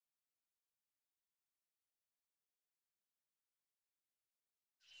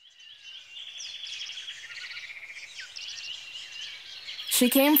She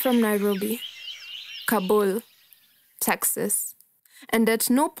came from Nairobi, Kabul, Texas. And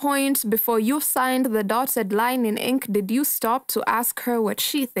at no point before you signed the dotted line in ink did you stop to ask her what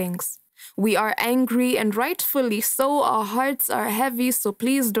she thinks. We are angry, and rightfully so. Our hearts are heavy, so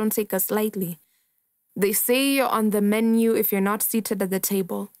please don't take us lightly. They say you're on the menu if you're not seated at the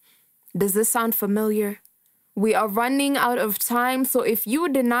table. Does this sound familiar? We are running out of time, so if you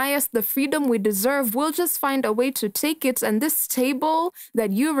deny us the freedom we deserve, we'll just find a way to take it. And this table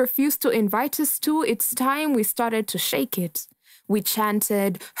that you refuse to invite us to, it's time we started to shake it. We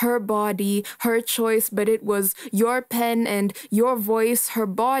chanted, her body, her choice, but it was your pen and your voice. Her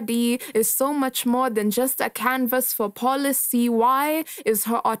body is so much more than just a canvas for policy. Why is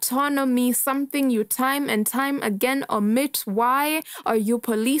her autonomy something you time and time again omit? Why are you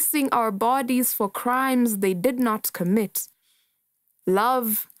policing our bodies for crimes they did not commit?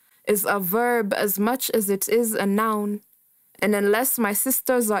 Love is a verb as much as it is a noun. And unless my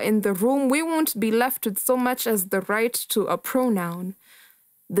sisters are in the room, we won't be left with so much as the right to a pronoun.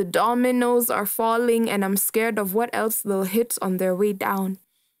 The dominoes are falling, and I'm scared of what else they'll hit on their way down.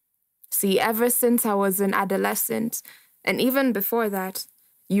 See, ever since I was an adolescent, and even before that,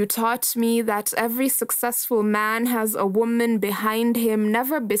 you taught me that every successful man has a woman behind him,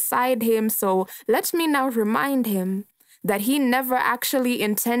 never beside him. So let me now remind him that he never actually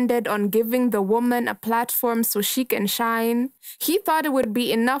intended on giving the woman a platform so she can shine. He thought it would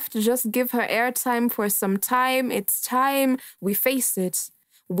be enough to just give her airtime for some time. It's time we face it.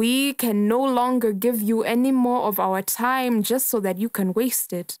 We can no longer give you any more of our time just so that you can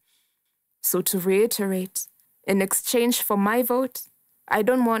waste it. So to reiterate, in exchange for my vote, I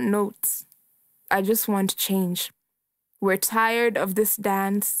don't want notes. I just want change. We're tired of this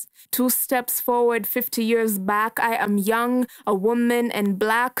dance. 2 steps forward, 50 years back. I am young, a woman, and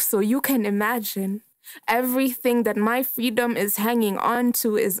black, so you can imagine. Everything that my freedom is hanging on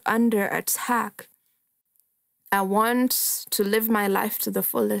to is under attack. I want to live my life to the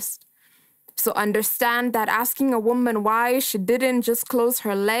fullest. So understand that asking a woman why she didn't just close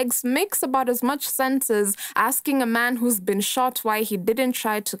her legs makes about as much sense as asking a man who's been shot why he didn't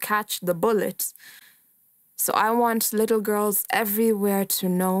try to catch the bullet. So I want little girls everywhere to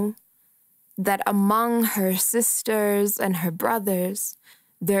know that among her sisters and her brothers,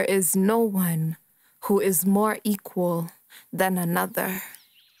 there is no one who is more equal than another.